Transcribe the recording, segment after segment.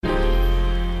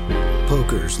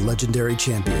Poker's legendary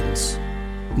champions,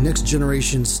 next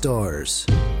generation stars,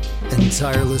 and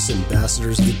tireless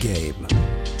ambassadors of the game,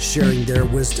 sharing their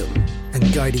wisdom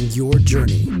and guiding your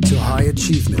journey to high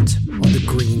achievement on the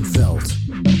green felt.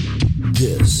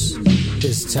 This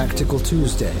is Tactical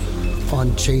Tuesday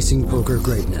on Chasing Poker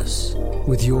Greatness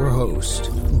with your host,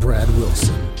 Brad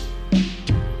Wilson.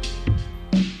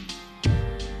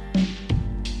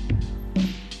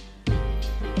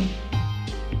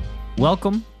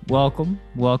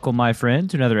 Welcome, my friend,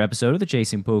 to another episode of the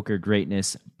Chasing Poker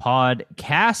Greatness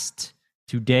podcast.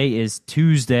 Today is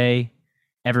Tuesday,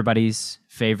 everybody's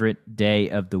favorite day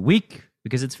of the week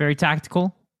because it's very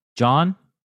tactical. John,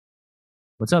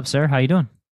 what's up, sir? How you doing?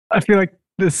 I feel like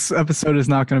this episode is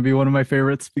not going to be one of my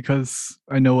favorites because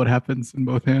I know what happens in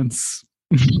both hands.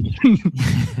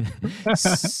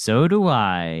 So do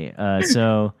I.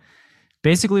 So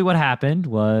basically what happened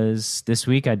was this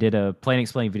week I did a play and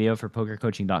explain video for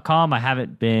pokercoaching.com. I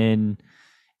haven't been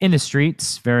in the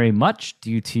streets very much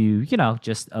due to,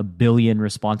 just a billion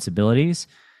responsibilities.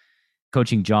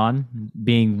 Coaching John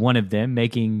being one of them,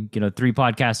 making, 3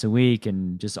 podcasts a week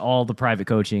and just all the private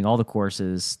coaching, all the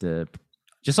courses,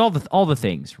 all the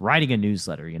things, writing a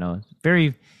newsletter,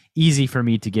 very easy for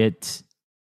me to get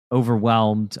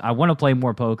overwhelmed. I want to play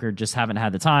more poker, just haven't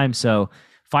had the time. So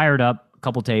fired up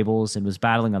couple tables and was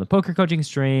battling on the poker coaching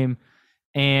stream,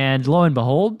 and lo and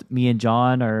behold, me and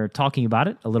John are talking about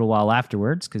it a little while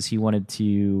afterwards because he wanted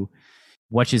to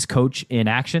watch his coach in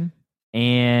action,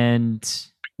 and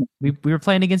we were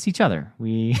playing against each other. Were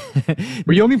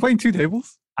you only playing 2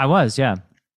 tables? I was, yeah.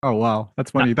 Oh wow, that's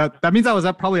funny. That means I was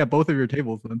probably at both of your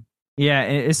tables then. Yeah,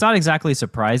 it's not exactly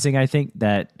surprising, I think,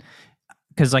 that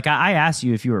because I asked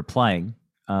you if you were playing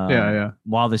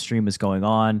while the stream was going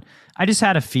on. I just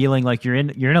had a feeling like you're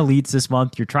in elites this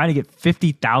month. You're trying to get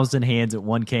 50,000 hands at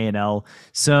 1K and L.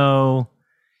 So,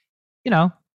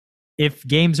 if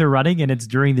games are running and it's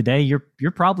during the day,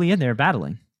 you're probably in there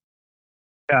battling.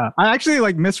 Yeah, I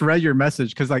actually misread your message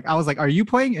because I was like, "Are you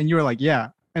playing?" And you were like, "Yeah."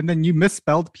 And then you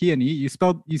misspelled P and E. You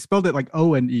spelled it like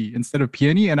O and E instead of P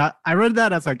and E. And I read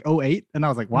that as 08, and I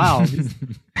was like, "Wow, he's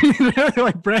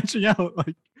really branching out."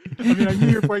 I knew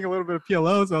you were playing a little bit of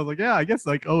PLO, so I was like, yeah, I guess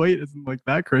 08 isn't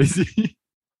that crazy.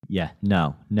 Yeah,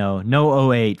 no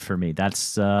 08 for me.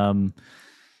 That's PLO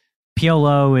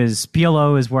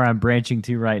is where I'm branching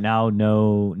to right now.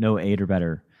 No 8 or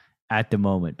better at the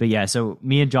moment. But yeah, so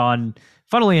me and John,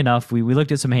 funnily enough, we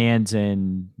looked at some hands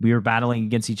and we were battling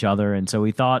against each other, and so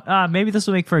we thought, maybe this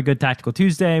will make for a good Tactical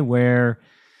Tuesday where,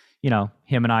 him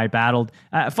and I battled.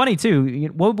 Funny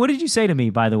too. What did you say to me,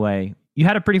 by the way? You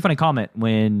had a pretty funny comment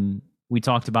when we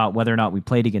talked about whether or not we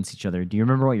played against each other. Do you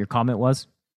remember what your comment was?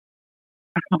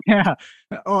 Yeah.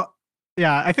 Well,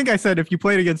 yeah, I think I said if you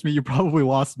played against me, you probably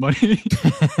lost money.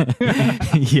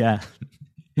 Yeah.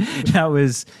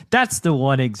 That's the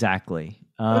one exactly.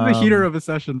 It was a heater of a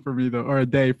session for me, though, or a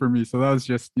day for me. So that was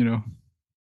just,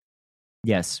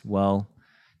 Yes. Well,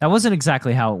 that wasn't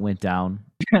exactly how it went down.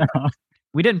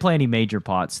 We didn't play any major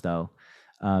pots, though.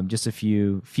 Just a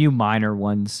few minor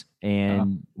ones,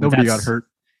 and nobody got hurt.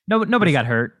 Nobody got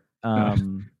hurt. I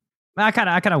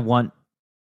kind of want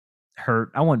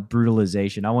hurt. I want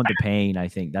brutalization. I want the pain. I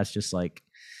think that's just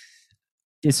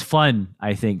it's fun.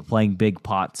 I think playing big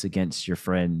pots against your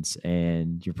friends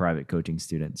and your private coaching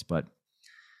students. But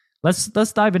let's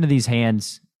dive into these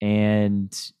hands,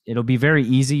 and it'll be very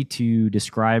easy to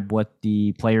describe what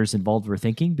the players involved were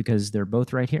thinking because they're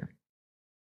both right here.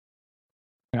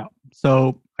 Yeah.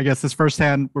 So I guess this first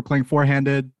hand, we're playing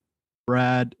 4-handed.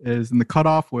 Brad is in the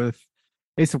cutoff with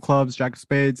Ace of Clubs, Jack of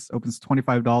Spades, opens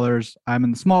 $25. I'm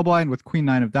in the small blind with Queen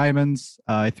 9 of Diamonds.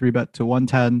 I 3-bet to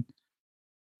 110.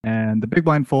 And the big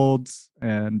blind folds,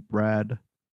 and Brad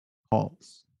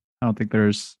calls. I don't think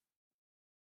there's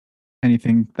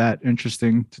anything that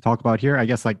interesting to talk about here. I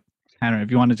guess, I don't know,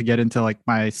 if you wanted to get into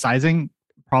my sizing,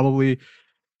 probably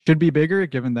should be bigger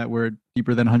given that we're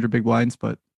deeper than 100 big blinds,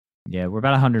 but yeah, we're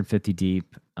about 150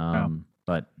 deep,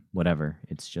 but whatever.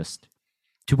 It's just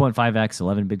 2.5x,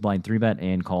 11 big blind 3-bet,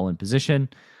 and call in position.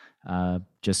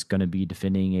 Just going to be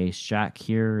defending Ace Jack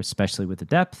here, especially with the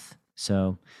depth.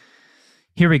 So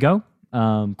here we go.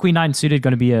 Queen 9 suited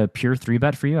going to be a pure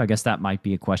 3-bet for you. I guess that might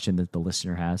be a question that the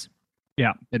listener has.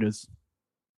 Yeah, it is.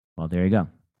 Well, there you go.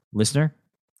 Listener,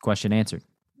 question answered.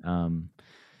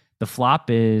 The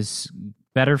flop is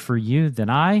better for you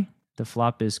than I. The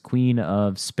flop is Queen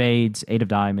of Spades, 8 of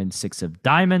Diamonds, 6 of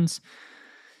Diamonds.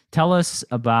 Tell us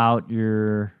about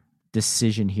your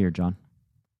decision here, John.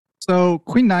 So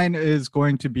Queen 9 is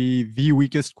going to be the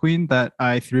weakest queen that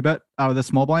I 3-bet out of the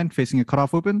small blind facing a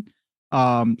cutoff open.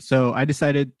 So I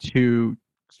decided to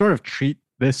sort of treat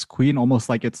this queen almost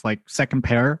like it's like second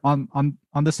pair on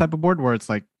this type of board where it's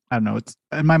like, I don't know, it's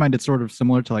in my mind it's sort of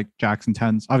similar to like jacks and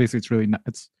tens. Obviously it's really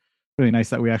nice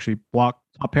that we actually block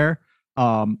top pair.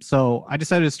 So I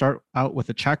decided to start out with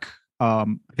a check. I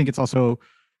think it's also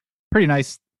pretty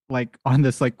nice, like on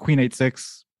this like queen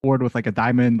 8-6 board with like a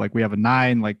diamond, like we have a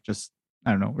 9, like just,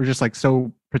 I don't know, we're just like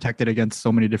so protected against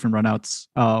so many different runouts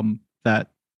that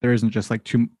there isn't just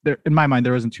like in my mind,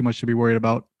 there isn't too much to be worried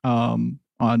about on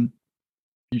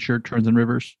future turns and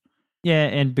rivers. Yeah,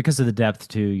 and because of the depth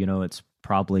too, you know, it's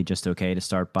probably just okay to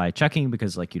start by checking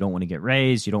because like you don't want to get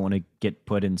raised, you don't want to get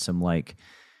put in some like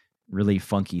really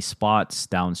funky spots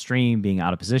downstream, being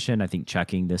out of position. I think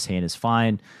checking this hand is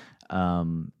fine.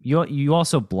 You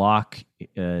also block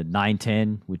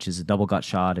 9-10, which is a double gut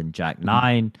shot, and Jack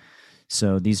 9.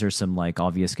 So these are some like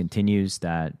obvious continues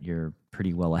that you're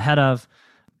pretty well ahead of.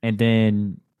 And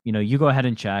then, you know, you go ahead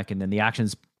and check, and then the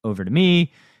action's over to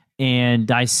me. And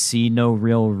I see no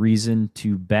real reason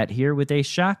to bet here with ace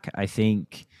jack. I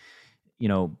think, you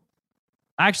know,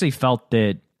 I actually felt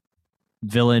that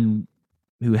villain,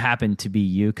 who happened to be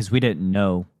you, because we didn't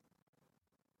know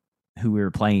who we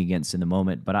were playing against in the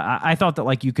moment, but I thought that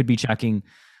like you could be checking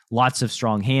lots of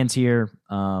strong hands here,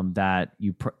 that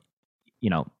you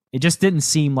know, it just didn't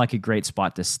seem like a great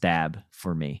spot to stab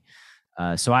for me.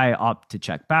 So I opt to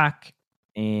check back,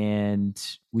 and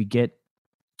we get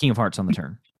King of Hearts on the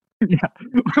turn. Yeah,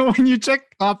 when you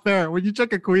check top pair, when you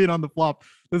check a queen on the flop,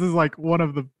 this is like one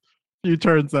of the few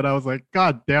turns that I was like,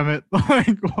 God damn it!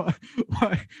 Like,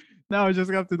 why? Now I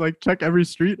just have to like check every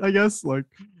street, I guess. Like,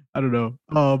 I don't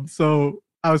know. So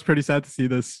I was pretty sad to see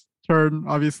this turn.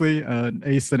 Obviously, an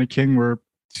ace and a king were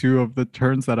two of the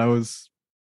turns that I was,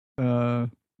 I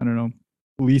don't know,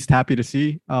 least happy to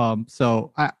see.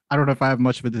 So I don't know if I have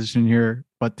much of a decision here,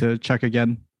 but to check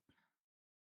again.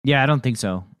 Yeah, I don't think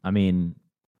so. I mean,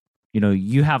 you know,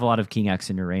 you have a lot of king X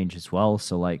in your range as well.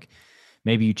 So like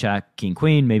maybe you check king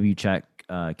queen, maybe you check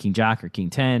king jack or king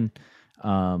 10.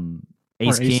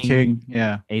 Ace king,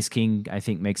 yeah. Ace king, I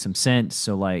think makes some sense.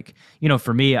 So like, you know,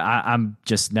 for me, I'm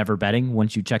just never betting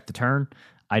once you check the turn.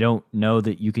 I don't know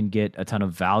that you can get a ton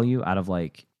of value out of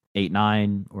like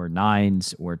 8-9 or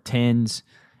 9s or 10s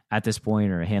at this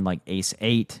point, or a hand like ace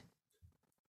 8.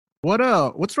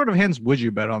 What sort of hands would you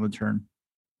bet on the turn?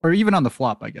 Or even on the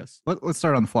flop, I guess. Let's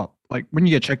start on the flop. Like when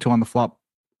you get checked to on the flop,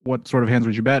 what sort of hands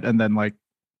would you bet? And then like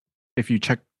if you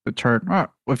check the turn, or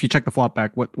if you check the flop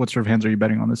back, what sort of hands are you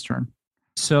betting on this turn?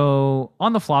 So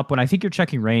on the flop, when I think you're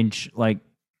checking range, like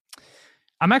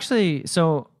I'm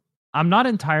not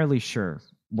entirely sure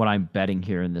what I'm betting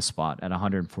here in this spot at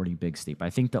 140 big steep. I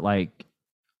think that like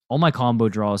all my combo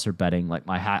draws are betting, like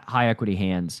my high equity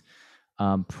hands,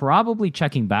 probably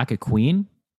checking back a queen,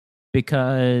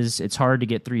 because it's hard to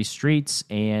get 3 streets.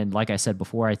 And like I said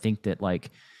before, I think that like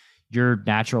your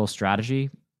natural strategy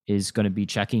is going to be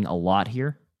checking a lot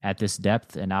here at this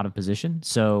depth and out of position.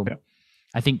 So yeah.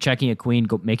 I think checking a queen,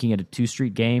 making it a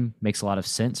 2-street game makes a lot of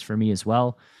sense for me as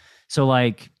well. So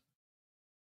like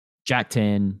Jack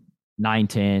 10,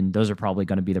 9-10, those are probably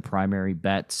going to be the primary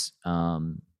bets.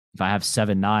 If I have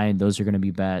 7-9, those are going to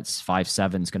be bets.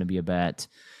 5-7 is going to be a bet.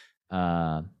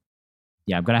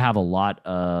 Yeah, I'm going to have a lot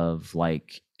of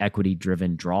like equity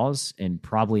driven draws, and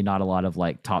probably not a lot of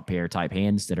like top pair type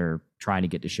hands that are trying to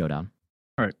get to showdown.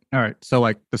 All right. So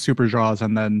like the super draws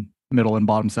and then middle and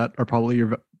bottom set are probably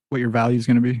what your value is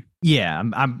going to be. Yeah,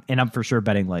 I'm for sure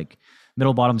betting like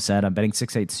middle bottom set. I'm betting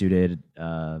 6-8 suited.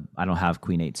 I don't have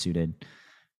queen 8 suited,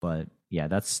 but yeah,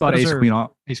 that's ace queen.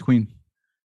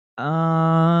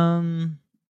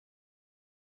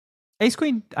 Ace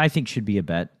queen I think should be a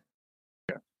bet.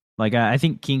 Like, I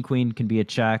think king queen can be a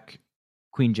check.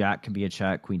 Queen jack can be a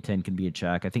check. Queen 10 can be a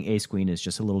check. I think ace queen is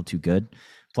just a little too good.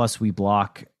 Plus, we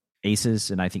block aces,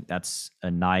 and I think that's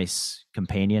a nice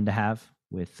companion to have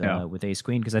with ace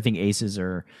queen, because I think aces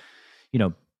are, you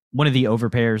know, one of the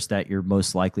overpairs that you're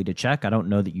most likely to check. I don't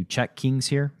know that you check kings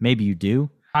here. Maybe you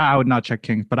do. I would not check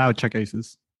kings, but I would check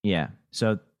aces. Yeah.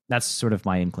 So that's sort of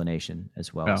my inclination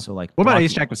as well. Yeah. So like, what about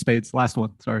ace jack of spades? Last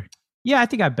one. Sorry. Yeah, I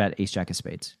think I bet ace jack of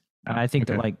spades. And I think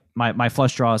that like my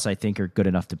flush draws, I think, are good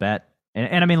enough to bet.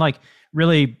 And I mean, like,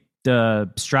 really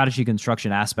the strategy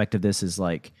construction aspect of this is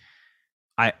like,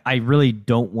 I really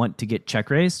don't want to get check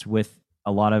raised with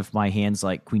a lot of my hands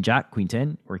like queen jack, queen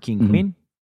 10, or king queen.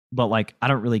 But like, I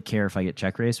don't really care if I get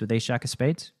check raised with ace jack of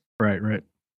spades. Right.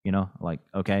 You know, like,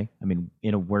 okay. I mean,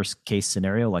 in a worst case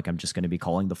scenario, like I'm just going to be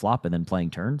calling the flop and then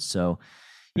playing turns. So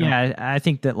yeah, I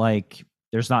think that like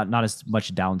there's not as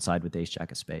much downside with ace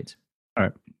jack of spades. All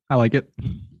right. I like it.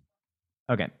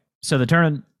 Okay. So the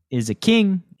turn is a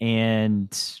king,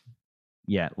 and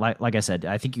yeah, like I said,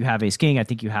 I think you have ace king. I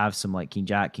think you have some like king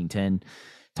jack, king 10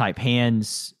 type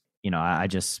hands. I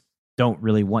just don't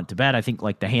really want to bet. I think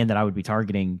like the hand that I would be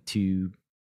targeting to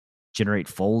generate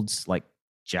folds like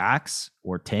jacks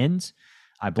or tens.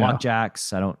 I block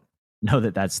jacks. I don't know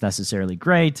that that's necessarily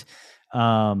great.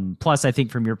 Plus, I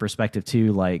think from your perspective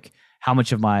too, like how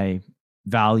much of my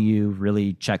value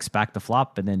really checks back the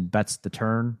flop and then bets the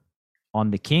turn on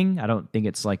the king. I don't think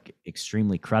it's like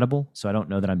extremely credible. So I don't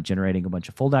know that I'm generating a bunch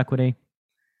of fold equity.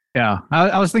 Yeah,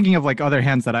 I was thinking of like other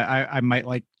hands that I might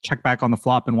like check back on the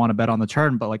flop and want to bet on the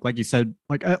turn, but like you said,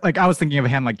 like I was thinking of a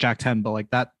hand like Jack 10, but like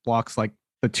that blocks like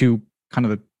the two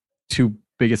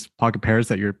biggest pocket pairs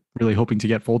that you're really hoping to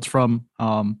get folds from.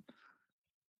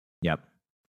 Yep.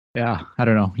 Yeah, I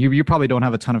don't know. You probably don't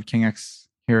have a ton of King X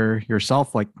here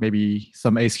yourself, like maybe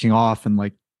some Ace King off and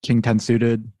like King 10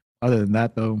 suited. Other than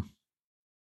that, though,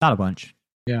 not a bunch.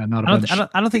 Yeah, not a bunch.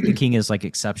 I don't think the king is like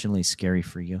exceptionally scary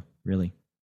for you, really.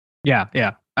 Yeah.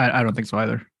 I don't think so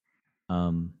either.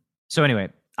 So anyway,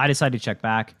 I decided to check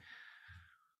back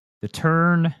the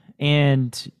turn,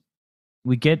 and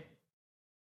we get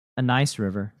a nice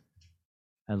river,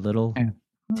 a little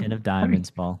 10 of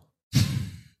diamonds ball.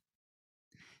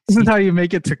 This is how you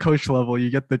make it to coach level.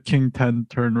 You get the king 10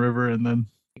 turn river, and then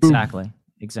exactly.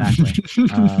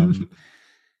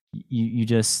 You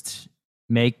just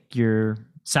make your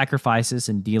sacrifices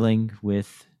in dealing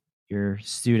with your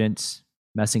students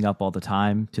messing up all the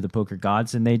time to the poker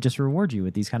gods, and they just reward you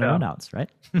with these kind of runouts, right?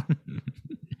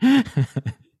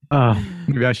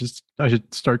 Maybe I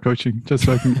should start coaching just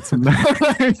so I can get some nice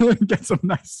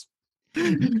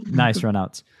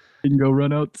runouts. Bingo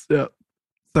runouts. Yeah.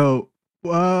 So,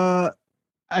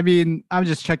 I mean, I'm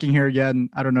just checking here again.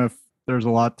 I don't know if there's a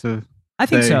lot to. I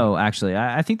think so. Actually,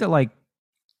 I think that like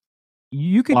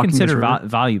you could consider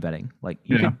value betting. Like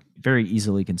you could very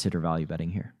easily consider value betting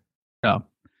here. Yeah.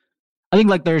 I think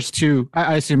like there's two.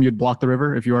 I assume you'd block the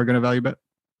river if you are going to value bet.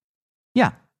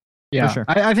 Yeah. Yeah. For sure.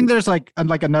 I think there's like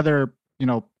another,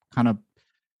 kind of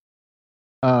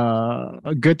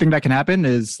a good thing that can happen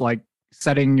is like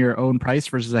setting your own price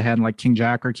versus a hand like King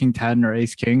Jack or King 10 or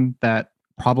Ace King that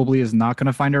probably is not going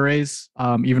to find a raise,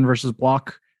 even versus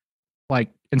block. Like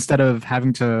instead of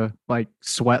having to like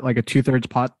sweat like a 2/3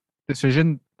 pot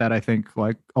decision that I think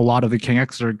like a lot of the King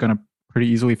X are going to pretty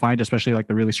easily find, especially like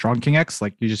the really strong King X.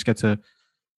 Like you just get to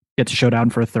show down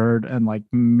for a third and like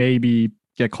maybe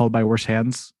get called by worse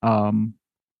hands. I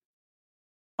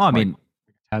mean,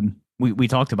 we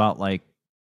talked about like,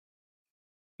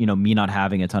 me not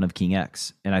having a ton of King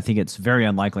X, and I think it's very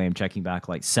unlikely I'm checking back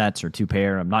like sets or two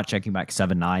pair. I'm not checking back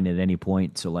 7-9 at any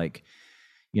point. So like,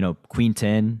 Queen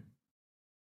 10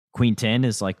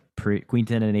 is like Queen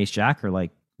 10 and Ace Jack are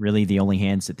like really the only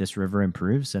hands that this river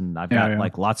improves. And I've got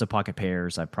like lots of pocket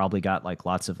pairs. I've probably got like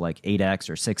lots of like 8X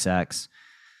or 6X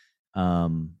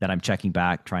that I'm checking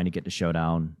back, trying to get to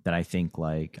showdown, that I think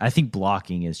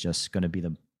blocking is just going to be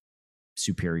the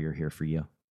superior here for you.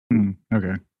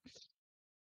 Okay.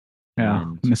 Yeah.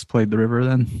 And misplayed the river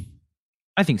then.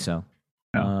 I think so.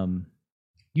 Yeah.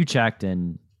 You checked,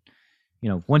 and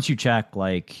once you check,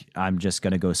 like I'm just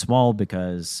going to go small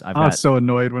because I was so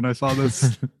annoyed when I saw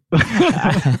this.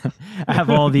 I have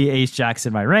all the Ace Jacks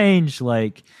in my range.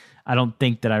 Like, I don't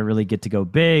think that I really get to go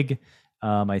big.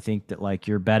 I think that like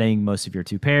you're betting most of your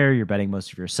two pair, you're betting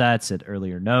most of your sets at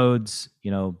earlier nodes.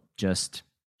 Just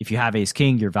if you have Ace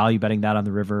King, you're value betting that on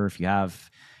the river. If you have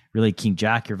really King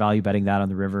Jack, you're value betting that on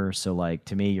the river. So like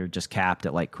to me, you're just capped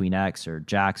at like Queen X or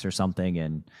Jacks or something,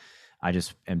 and I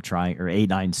just am trying, or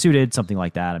 8-9 suited, something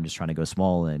like that. I'm just trying to go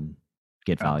small and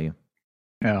get value.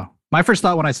 Yeah. My first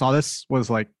thought when I saw this was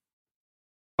like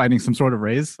finding some sort of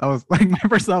raise. I was like, my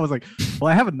first thought was like,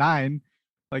 well, I have a 9.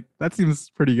 Like that seems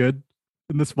pretty good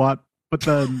in this spot. But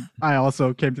then I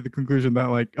also came to the conclusion that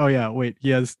like, oh yeah, wait,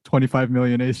 he has 25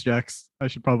 million Ace Jacks. I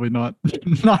should probably not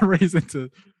raise into.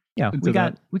 Yeah, we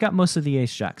got most of the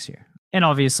Ace Jacks here. And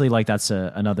obviously like that's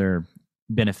another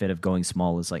benefit of going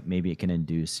small is like maybe it can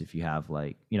induce if you have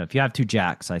like, if you have two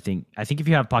Jacks, I think if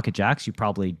you have pocket Jacks, you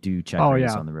probably do check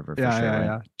raise on the river for sure.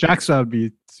 Yeah. Jacks I would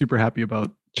be super happy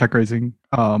about check raising.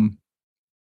 The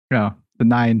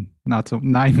 9, not so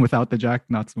 9 without the Jack,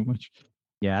 not so much.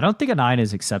 Yeah, I don't think a 9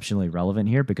 is exceptionally relevant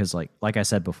here because like I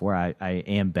said before, I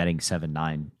am betting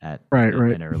 7-9 at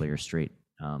an earlier street.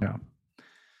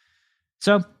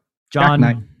 So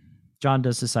John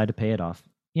does decide to pay it off.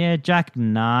 Yeah, Jack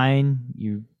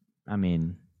 9.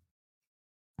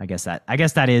 I guess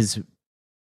that is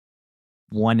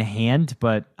one hand,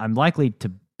 but I'm likely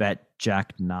to bet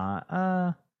Jack 9.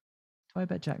 Do I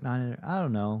bet Jack 9? I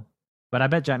don't know, but I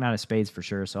bet Jack 9 of spades for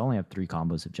sure. So I only have 3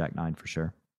 combos of Jack 9 for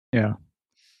sure. Yeah.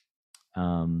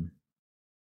 All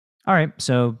right,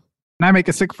 so And I make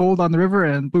a sick fold on the river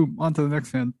and boom, on to the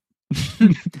next hand.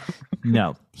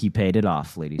 no, he paid it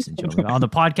off, ladies and gentlemen. On the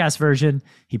podcast version,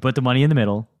 he put the money in the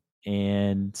middle.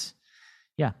 And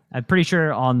yeah, I'm pretty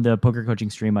sure on the poker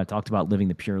coaching stream, I talked about living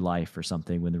the pure life or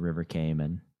something when the river came,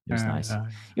 and it was nice.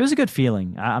 It was a good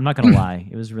feeling. I'm not going to lie.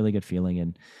 It was a really good feeling,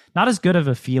 and not as good of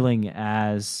a feeling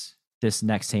as this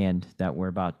next hand that we're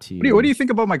about to. What do you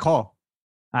think about my call?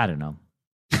 I don't know.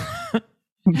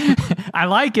 I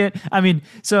like it. I mean,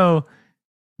 so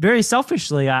very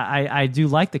selfishly, I do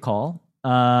like the call.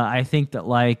 I think that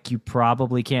like you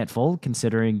probably can't fold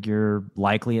considering you're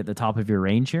likely at the top of your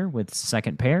range here with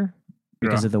second pair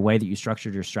because of the way that you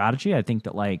structured your strategy. I think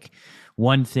that like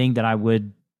one thing that I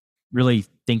would really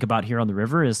think about here on the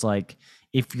river is like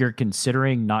if you're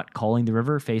considering not calling the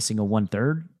river facing a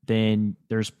 1/3, then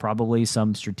there's probably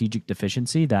some strategic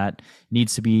deficiency that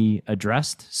needs to be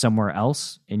addressed somewhere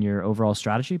else in your overall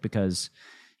strategy. Because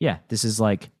yeah, this is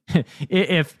like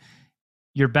if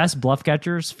your best bluff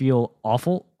catchers feel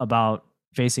awful about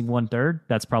facing 1/3,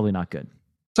 that's probably not good.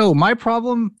 So my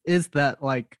problem is that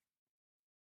like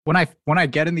when I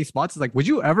get in these spots, it's like, would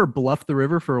you ever bluff the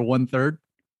river for a 1/3?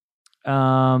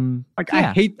 Like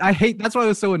yeah. I hate that's why it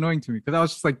was so annoying to me, because I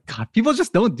was just like, God, people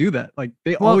just don't do that. Like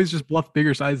they always just bluff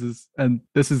bigger sizes, and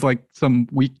this is like some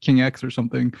weak king X or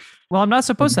something. Well, I'm not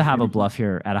supposed to have a bluff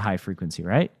here at a high frequency,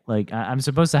 right? Like I'm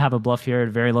supposed to have a bluff here at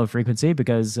a very low frequency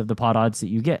because of the pot odds that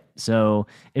you get. So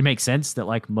it makes sense that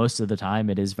like most of the time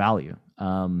it is value.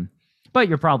 But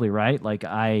you're probably right. Like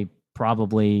I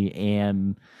probably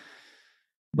am.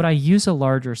 Would I use a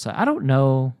larger size? I don't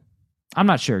know. I'm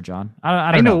not sure, John.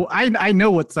 I don't know. I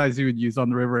know what size you would use on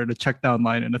the river in a check down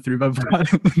line in a 3-bet pot.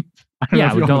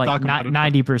 Yeah, I would go like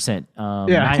 90%.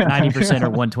 90% or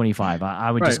 125.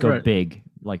 I would just go big,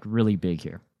 like really big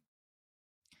here.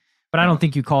 But I don't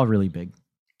think you call really big.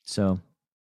 So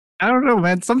I don't know,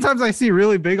 man. Sometimes I see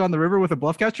really big on the river with a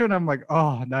bluff catcher, and I'm like,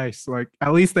 oh, nice. Like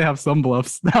at least they have some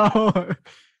bluffs. Now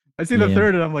I see the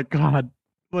third, and I'm like, God,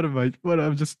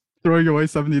 I'm just throwing away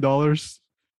 $70.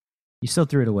 You still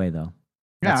threw it away though.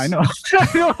 Yeah, I know.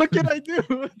 What can I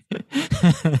do?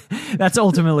 That's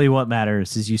ultimately what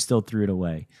matters, is you still threw it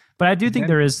away. But I do think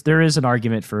there is an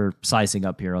argument for sizing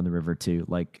up here on the river too.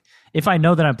 Like if I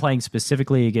know that I'm playing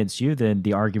specifically against you, then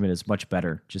the argument is much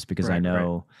better, just because I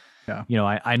know,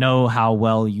 I know how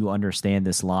well you understand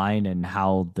this line and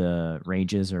how the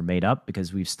ranges are made up,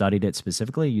 because we've studied it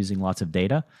specifically using lots of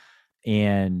data.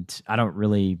 And I don't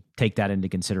really take that into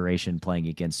consideration playing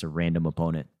against a random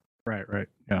opponent. Right.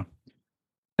 Yeah.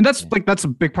 And that's a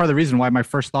big part of the reason why my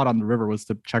first thought on the river was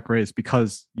to check raise,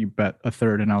 because you bet a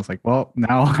third, and I was like, well,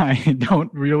 now I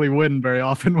don't really win very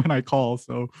often when I call,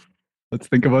 so let's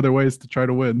think of other ways to try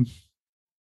to win.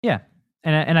 Yeah,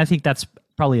 and I think that's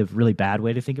probably a really bad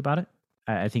way to think about it.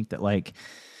 I think that like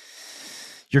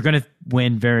you're not going to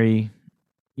win very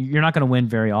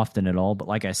often at all. But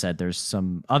like I said, there's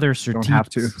some other strategic. You don't have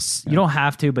to. You don't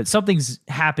have to, but something's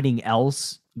happening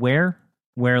elsewhere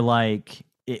where like.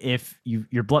 If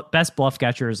your best bluff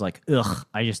catcher is like, ugh,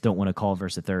 I just don't want to call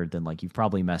versus a third, then like you've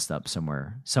probably messed up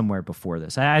somewhere before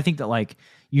this. I think that like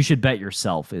you should bet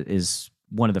yourself is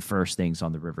one of the first things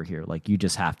on the river here. Like you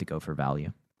just have to go for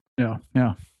value. Yeah.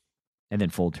 And then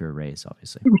fold to a raise,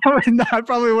 obviously. I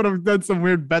probably would have done some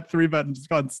weird bet 3-bet and just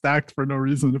gotten stacked for no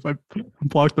reason if I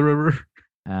blocked the river.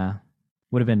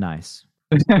 Would have been nice.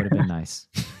 With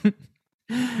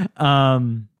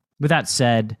that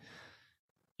said,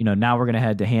 now we're going to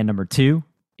head to hand number 2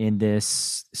 in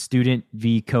this student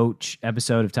v coach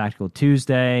episode of Tactical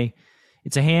Tuesday.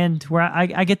 It's a hand where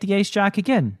I get the ace jack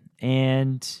again,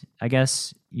 and I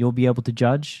guess you'll be able to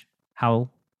judge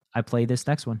how I play this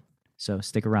next one. So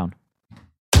stick around.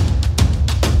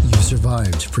 You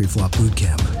survived pre-flop boot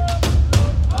camp.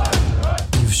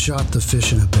 You've shot the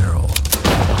fish in a barrel.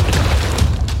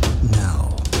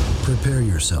 Now, prepare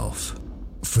yourself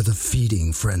for the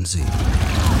feeding frenzy.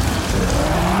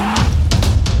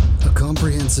 A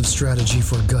comprehensive strategy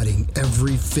for gutting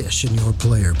every fish in your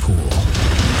player pool.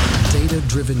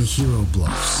 Data-driven hero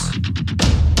bluffs,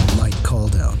 light call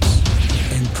downs,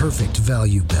 and perfect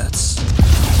value bets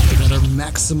that are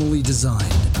maximally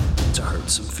designed to hurt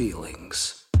some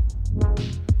feelings.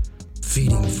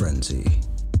 Feeding Frenzy.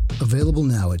 Available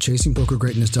now at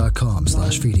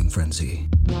chasingpokergreatness.com/feeding frenzy.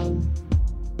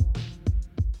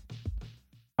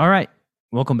 All right.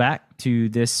 Welcome back to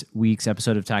this week's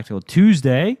episode of Tactical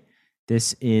Tuesday.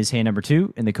 This is hand number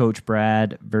 2 in the Coach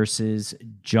Brad versus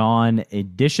John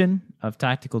edition of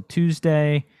Tactical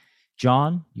Tuesday.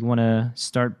 John, you want to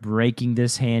start breaking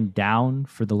this hand down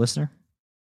for the listener?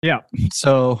 Yeah.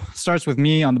 So starts with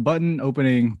me on the button,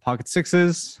 opening pocket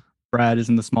sixes. Brad is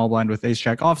in the small blind with ace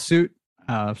jack offsuit.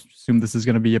 Assume this is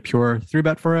going to be a pure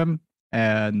 3-bet for him.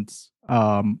 And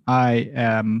I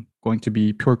am going to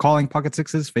be pure calling pocket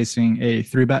sixes, facing a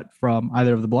 3-bet from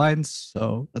either of the blinds.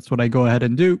 So that's what I go ahead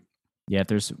and do. Yeah, if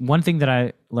there's one thing that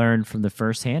I learned from the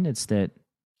first hand, it's that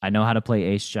I know how to play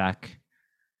ace jack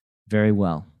very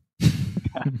well.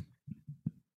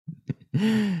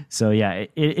 So yeah,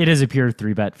 it is a pure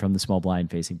 3-bet from the small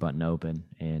blind facing button open.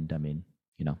 And I mean,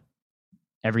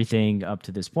 everything up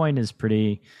to this point is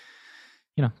pretty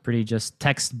just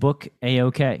textbook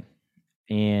A-OK.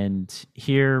 And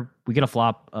here we get a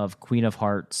flop of queen of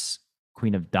hearts,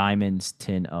 queen of diamonds,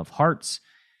 10 of hearts.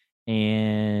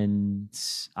 And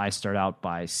I start out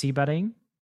by c-betting.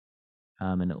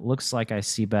 And it looks like I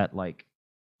c-bet like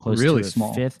close really to a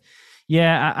small. fifth.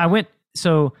 Yeah, I went.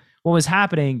 So what was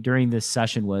happening during this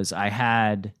session was I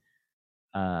had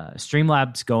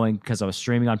Streamlabs going because I was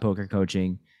streaming on Poker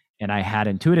Coaching, and I had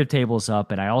intuitive tables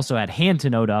up, and I also had hand to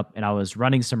note up, and I was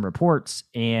running some reports.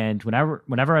 And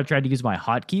whenever I tried to use my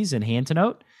hotkeys in hand to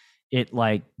note, it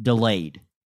like delayed.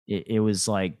 It was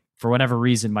like, for whatever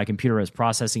reason, my computer was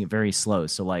processing it very slow.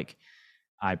 So like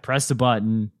I pressed the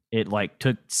button, it like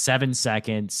took 7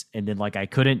 seconds, and then like I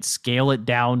couldn't scale it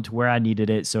down to where I needed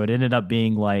it. So it ended up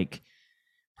being like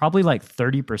probably like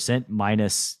 30%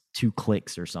 minus 2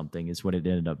 clicks or something is what it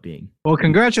ended up being. Well,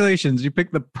 congratulations. You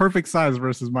picked the perfect size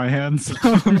versus my hands.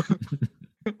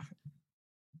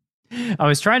 I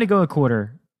was trying to go a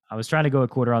quarter.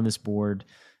 On this board.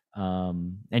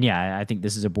 And yeah, I think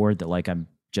this is a board that like I'm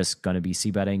just going to be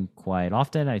c-betting quite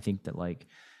often. I think that like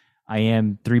I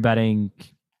am 3-betting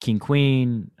king,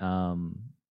 queen,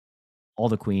 all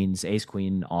the queens, ace,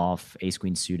 queen off, ace,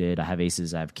 queen suited. I have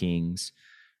aces, I have kings.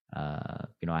 I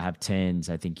have tens.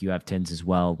 I think you have tens as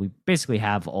well. We basically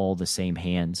have all the same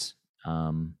hands.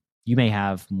 You may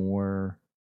have more.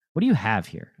 What do you have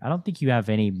here? I don't think you have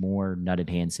any more nutted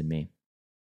hands than me.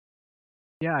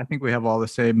 Yeah, I think we have all the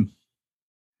same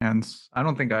hands. I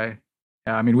don't think I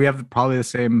mean, we have probably the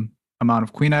same amount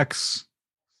of queen X,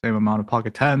 same amount of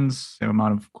pocket tens, same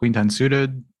amount of queen 10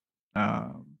 suited.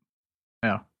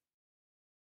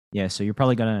 Yeah, so you're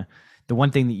probably going to, the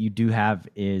one thing that you do have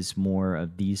is more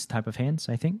of these type of hands,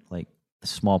 I think, like the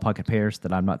small pocket pairs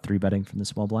that I'm not 3-betting from the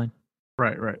small blind.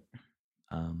 Right.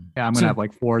 I'm going to have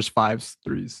like 4s, 5s,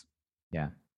 3s. Yeah.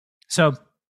 So,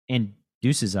 and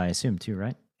deuces, I assume too,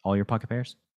 right? All your pocket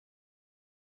pairs?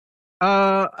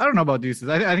 I don't know about deuces.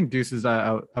 I think deuces,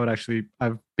 I would actually,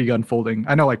 I've begun folding.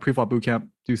 I know like pre-flop bootcamp,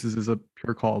 deuces is a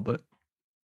pure call, but.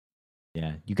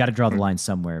 Yeah, you got to draw the line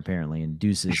somewhere apparently, and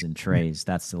deuces and trays,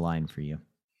 that's the line for you.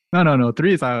 No.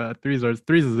 Threes is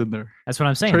in there. That's what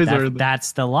I'm saying.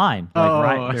 That's the line.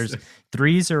 Like there's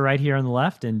threes are right here on the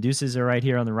left, and deuces are right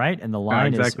here on the right, and the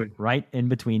line is right in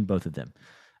between both of them.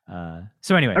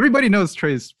 So anyway, everybody knows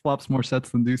trays flops more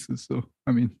sets than deuces. So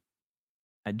I mean,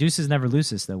 deuces never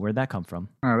loses though. Where'd that come from?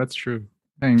 Oh, that's true.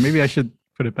 Dang, maybe I should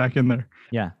put it back in there.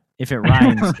 Yeah, if it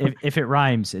rhymes, if it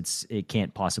rhymes, it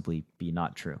can't possibly be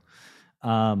not true.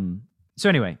 So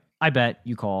anyway, I bet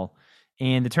you call.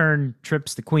 And the turn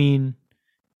trips the queen.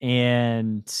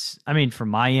 And I mean, from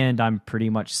my end, I'm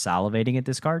pretty much salivating at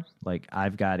this card. Like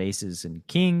I've got aces and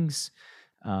kings.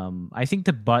 I think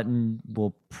the button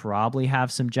will probably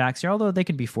have some jacks here, although they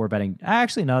can be 4-betting.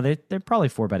 Actually, no, they're probably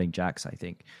 4-betting jacks, I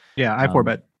think. Yeah, I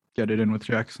 4-bet get it in with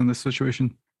jacks in this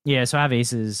situation. Yeah, so I have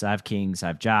aces, I have kings, I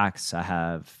have jacks, I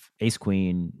have ace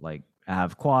queen, like I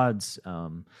have quads.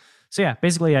 So yeah,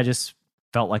 basically I just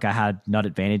felt like I had nut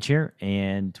advantage here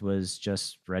and was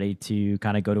just ready to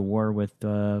kind of go to war with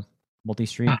the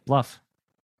multi-street bluff.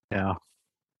 Yeah.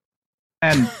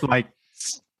 And like,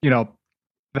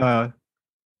 the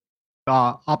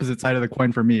opposite side of the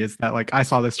coin for me is that like I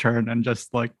saw this turn and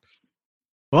just like,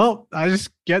 well, I just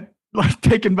get like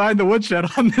taken behind the woodshed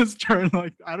on this turn.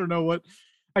 Like, I don't know what.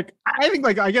 Like, I think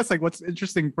like, I guess like what's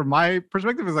interesting from my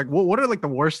perspective is like, what are like the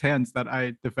worst hands that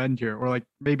I defend here? Or like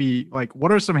maybe like,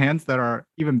 what are some hands that are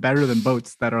even better than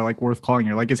boats that are like worth calling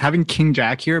here? Like, is having king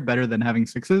jack here better than having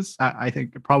sixes? I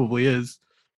think it probably is.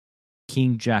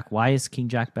 King jack. Why is king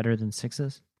jack better than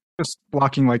sixes? Just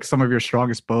blocking like some of your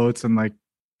strongest boats and like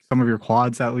some of your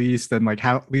quads at least. And like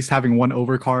at least having one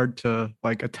overcard to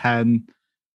like a 10.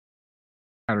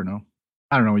 I don't know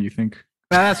what you think.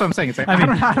 That's what I'm saying. It's like,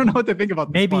 I don't know what to think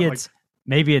about this.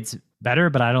 Maybe it's better,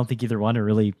 but I don't think either one are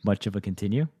really much of a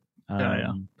continue.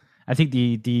 Yeah. I think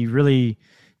the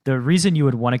reason you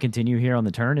would want to continue here on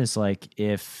the turn is like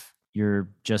if you're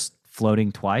just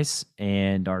floating twice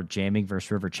and are jamming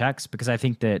versus river checks, because I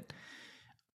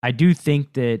do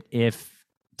think that if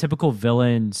typical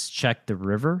villains check the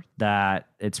river that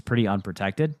it's pretty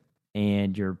unprotected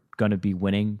and you're going to be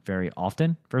winning very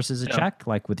often versus a check,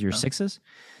 like with your sixes.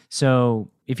 So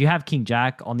if you have King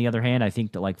Jack, on the other hand, I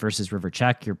think that like versus river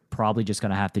check, you're probably just going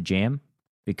to have to jam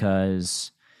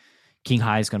because King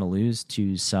High is going to lose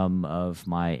to some of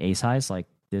my ace highs, like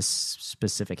this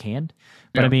specific hand.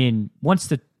 But I mean, once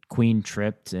the queen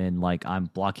tripped and like I'm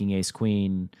blocking ace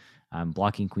queen, I'm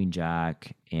blocking queen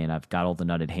jack, and I've got all the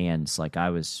nutted hands, like I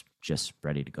was just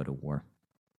ready to go to war.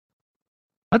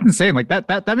 That's insane. Like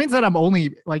that means that I'm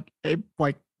only like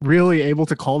really able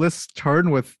to call this turn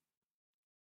with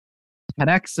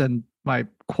 10x and my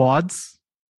quads.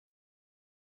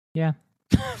 Yeah,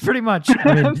 pretty much.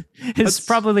 I mean, it's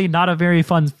probably not a very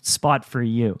fun spot for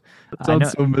you. That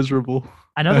sounds so miserable.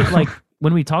 I know that like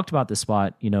when we talked about this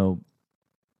spot, you know,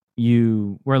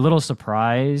 you were a little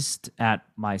surprised at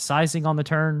my sizing on the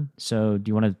turn. So do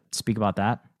you want to speak about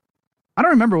that? I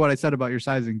don't remember what I said about your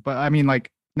sizing, but I mean,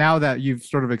 like now that you've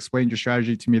sort of explained your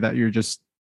strategy to me, that you're just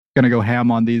going to go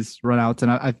ham on these runouts.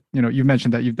 And I, you know, you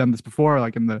mentioned that you've done this before,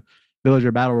 like in the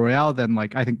Villager Battle Royale, then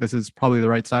like I think this is probably the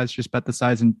right size. Just bet the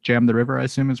size and jam the river, I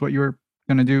assume is what you were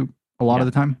going to do a lot of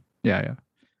the time. Yeah.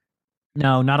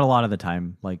 No, not a lot of the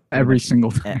time. Like every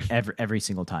single time. Every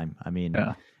single time. I mean,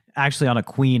 actually on a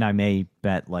queen, I may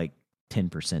bet like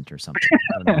 10% or something.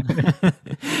 I don't know.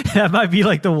 That might be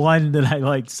like the one that I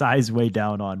like size way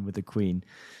down on with the queen.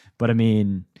 But I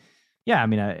mean, yeah, I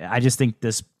mean, I just think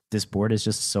this board is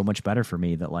just so much better for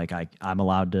me that like I'm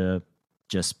allowed to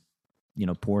just, you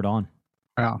know, pour it on.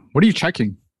 Yeah. What are you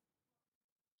checking?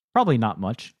 Probably not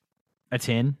much. A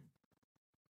 10.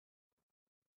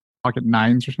 Pocket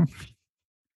nines or something?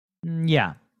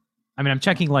 Yeah. I mean, I'm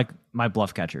checking like my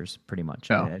bluff catchers pretty much.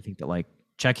 Yeah. I think that like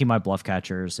checking my bluff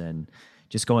catchers and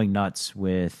just going nuts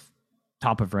with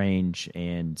top of range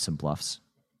and some bluffs.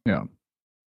 Yeah.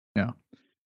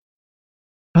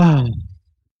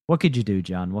 What could you do,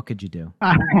 John? What could you do?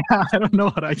 I don't know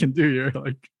what I can do here.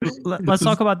 Like, let's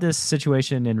talk about this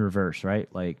situation in reverse, right?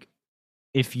 Like,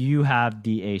 if you have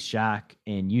the ace jack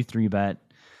and you 3-bet,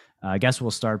 I guess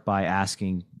we'll start by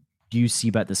asking, do you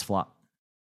c-bet this flop?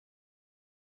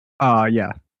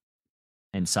 Yeah.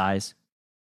 And size?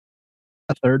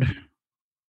 A third.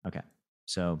 Okay.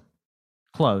 So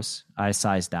close. I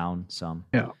size down some.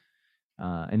 Yeah.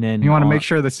 And then you want to make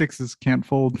sure the sixes can't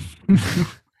fold.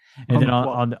 And then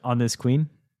on this queen?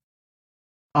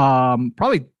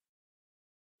 Probably.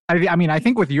 I mean, I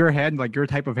think with your hand, like your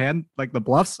type of hand, like the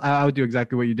bluffs, I would do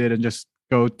exactly what you did and just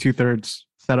go 2/3,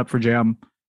 set up for jam,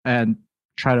 and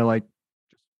try to like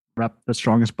rep the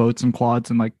strongest boats and quads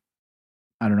and like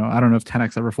I don't know if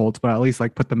 10x ever folds, but at least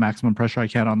like put the maximum pressure I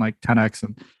can on like 10x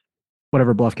and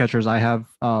whatever bluff catchers I have.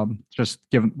 Just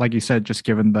given, like you said, just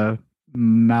given the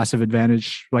massive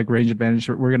advantage, like range advantage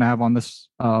we're gonna have on this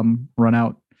run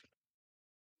out.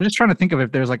 I'm just trying to think of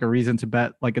if there's like a reason to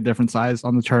bet like a different size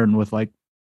on the turn with like,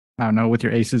 I don't know, with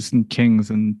your aces and kings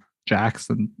and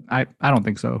jacks. And I don't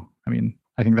think so. I mean,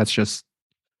 I think that's just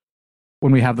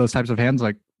when we have those types of hands,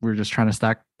 like we're just trying to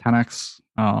stack 10x.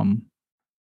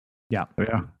 Yeah. But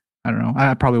yeah, I don't know.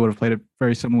 I probably would have played it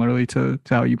very similarly to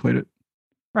how you played it.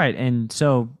 Right. And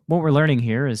so what we're learning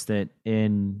here is that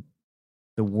in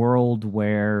the world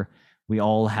where we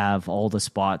all have all the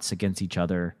spots against each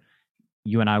other,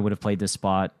 you and I would have played this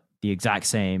spot the exact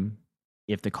same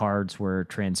if the cards were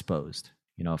transposed.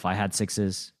 You know, if I had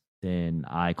sixes, then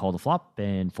I call the flop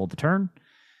and fold the turn,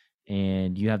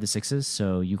 and you have the sixes,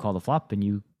 so you call the flop and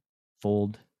you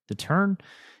fold the turn.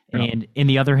 Yeah. And in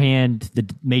the other hand, the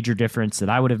major difference that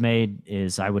I would have made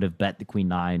is I would have bet the queen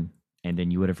 9, and then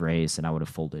you would have raised and I would have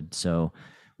folded. So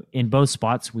in both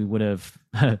spots, we would have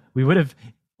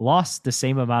lost the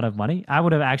same amount of money. I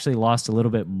would have actually lost a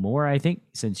little bit more, I think,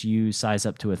 since you size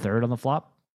up to 1/3 on the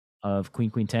flop of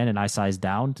queen 10 and I size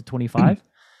down to 25%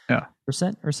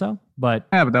 or so. But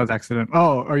yeah, but that was accidental.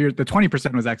 Oh, or the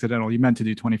 20% was accidental. You meant to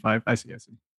do 25. I see.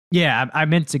 Yeah, I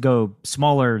meant to go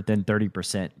smaller than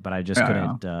 30%, but I just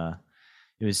couldn't. Yeah.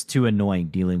 It was too annoying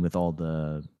dealing with all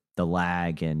the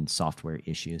lag and software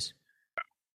issues.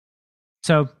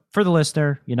 So for the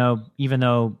listener, you know, even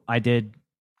though I did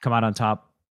come out on top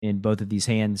in both of these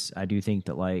hands, I do think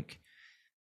that like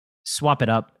swap it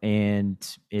up and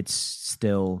it's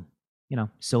still, you know,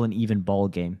 still an even ball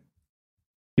game.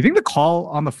 You think the call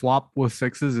on the flop with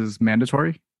sixes is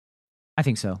mandatory? I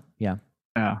think so. Yeah.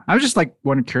 Yeah. I was just like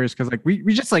curious because like we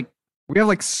just like we have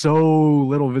like so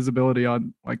little visibility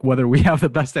on like whether we have the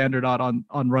best hand or not on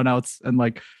runouts, and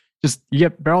like just you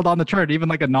get barreled on the turn, even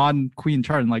like a non-queen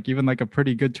turn, like even like a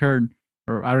pretty good turn,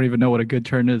 or I don't even know what a good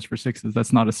turn is for sixes.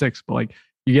 That's not a 6, but like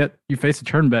you face a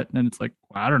turn bet and it's like,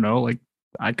 I don't know, like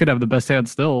I could have the best hand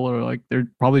still, or like they're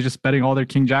probably just betting all their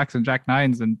king jacks and jack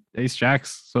nines and ace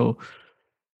jacks. So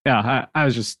yeah, I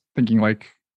was just thinking like,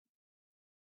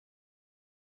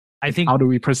 I think how do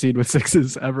we proceed with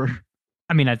sixes ever?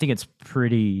 I mean, I think it's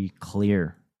pretty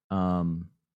clear.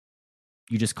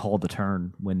 You just call the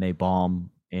turn when they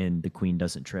bomb and the queen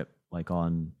doesn't trip, like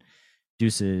on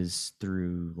deuces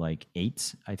through like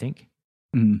eights, I think.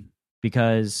 Mm.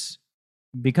 Because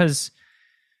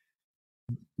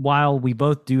while we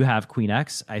both do have queen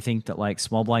X, I think that like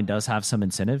small blind does have some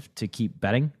incentive to keep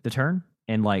betting the turn.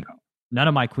 And like none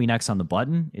of my queen X on the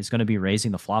button is going to be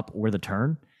raising the flop or the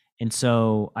turn. And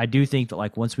so I do think that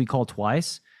like once we call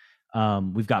twice,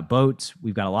 we've got boats,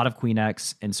 we've got a lot of queen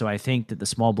X. And so I think that the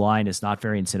small blind is not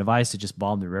very incentivized to just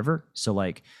bomb the river. So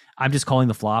like I'm just calling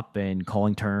the flop and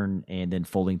calling turn and then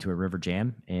folding to a river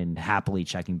jam and happily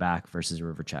checking back versus a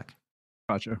river check.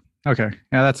 Gotcha. Okay.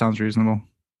 Yeah, that sounds reasonable.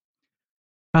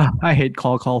 I hate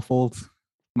call folds.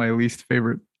 My least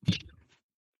favorite.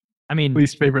 I mean,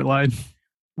 least favorite line.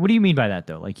 What do you mean by that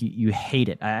though? Like you hate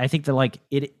it. I think that like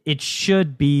it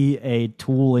should be a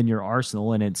tool in your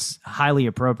arsenal and it's highly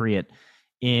appropriate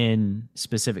in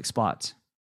specific spots.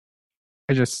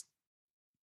 I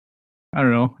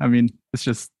don't know. I mean, it's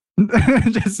just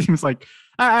it just seems like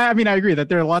I mean, I agree that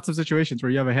there are lots of situations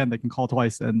where you have a hand that can call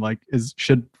twice and like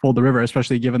should fold the river,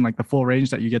 especially given like the full range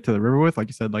that you get to the river with. Like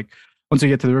you said, like once you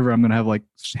get to the river, I'm gonna have like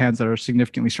hands that are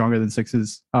significantly stronger than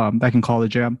sixes that can call the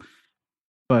jam.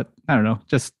 But I don't know,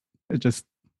 it just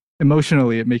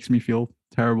emotionally it makes me feel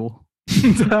terrible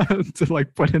to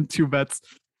like put in 2 bets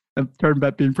and turn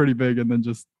bet being pretty big and then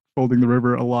just folding the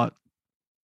river a lot.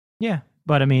 Yeah,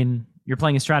 but I mean, you're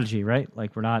playing a strategy, right?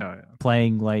 Like we're not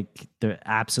playing like the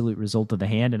absolute result of the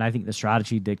hand, and I think the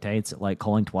strategy dictates that like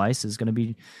calling twice is going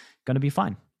to be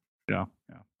fine. Yeah.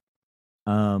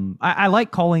 I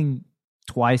like calling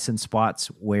twice in spots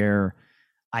where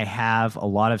I have a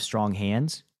lot of strong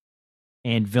hands,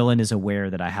 and villain is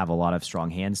aware that I have a lot of strong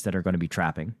hands that are going to be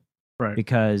trapping. Right.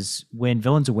 Because when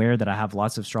villain's aware that I have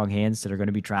lots of strong hands that are going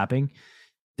to be trapping,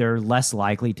 they're less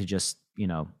likely to just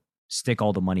stick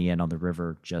all the money in on the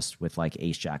river just with like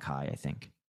ace jack high, I think.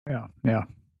 Yeah.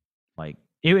 Like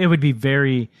it would be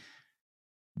very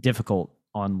difficult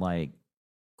on like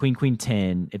queen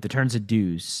 10 if the turn's a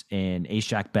deuce and ace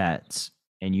jack bets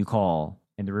and you call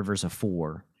and the river's a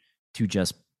 4 to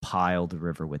just pile the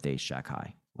river with ace jack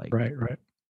high. Like right.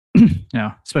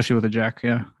 Yeah, especially with a jack.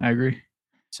 Yeah, I agree.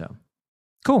 So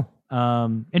cool.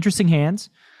 Interesting hands.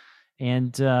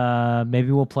 And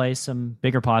maybe we'll play some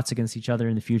bigger pots against each other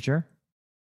in the future.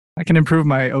 I can improve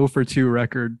my 0 for 2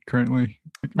 record currently.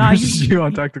 Nah, you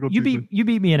on Tactical Tuesday. You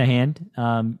beat me in a hand.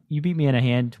 You beat me in a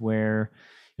hand where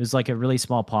it was like a really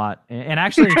small pot. And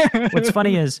actually, what's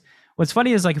funny is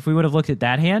like if we would have looked at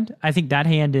that hand, I think that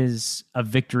hand is a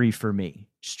victory for me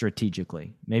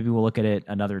strategically. Maybe we'll look at it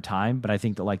another time. But I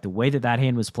think that like the way that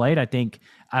hand was played, I think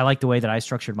I like the way that I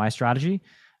structured my strategy.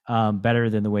 Better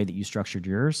than the way that you structured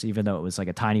yours, even though it was like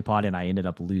a tiny pot and I ended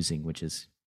up losing, which is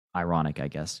ironic, I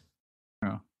guess.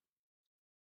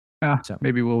 Yeah. So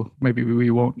maybe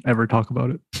we won't ever talk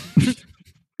about it.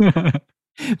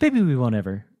 Maybe we won't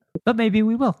ever, but maybe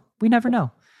we will. We never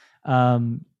know.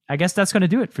 I guess that's going to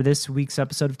do it for this week's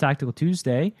episode of Tactical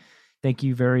Tuesday. Thank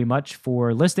you very much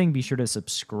for listening. Be sure to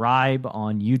subscribe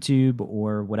on YouTube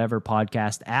or whatever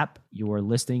podcast app you're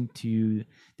listening to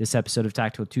this episode of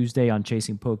Tactical Tuesday on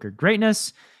Chasing Poker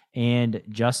Greatness. And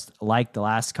just like the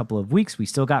last couple of weeks, we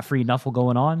still got free Nuffle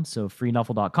going on. So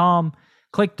freenuffle.com.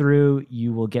 Click through.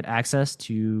 You will get access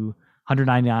to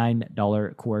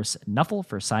 $199 course Nuffle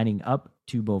for signing up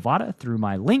to Bovada through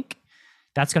my link.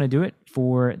 That's going to do it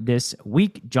for this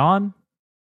week. John,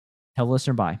 tell the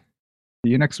listener bye.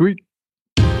 See you next week.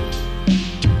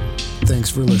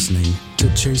 Thanks for listening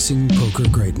to Chasing Poker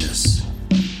Greatness.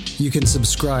 You can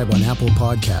subscribe on Apple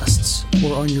Podcasts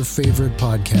or on your favorite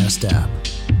podcast app.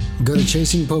 Go to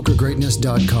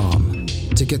chasingpokergreatness.com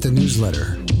to get the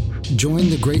newsletter, join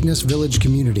the Greatness Village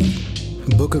community,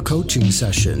 book a coaching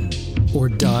session, or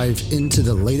dive into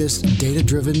the latest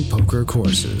data-driven poker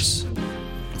courses.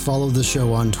 Follow the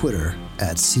show on Twitter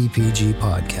 @CPG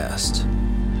Podcast.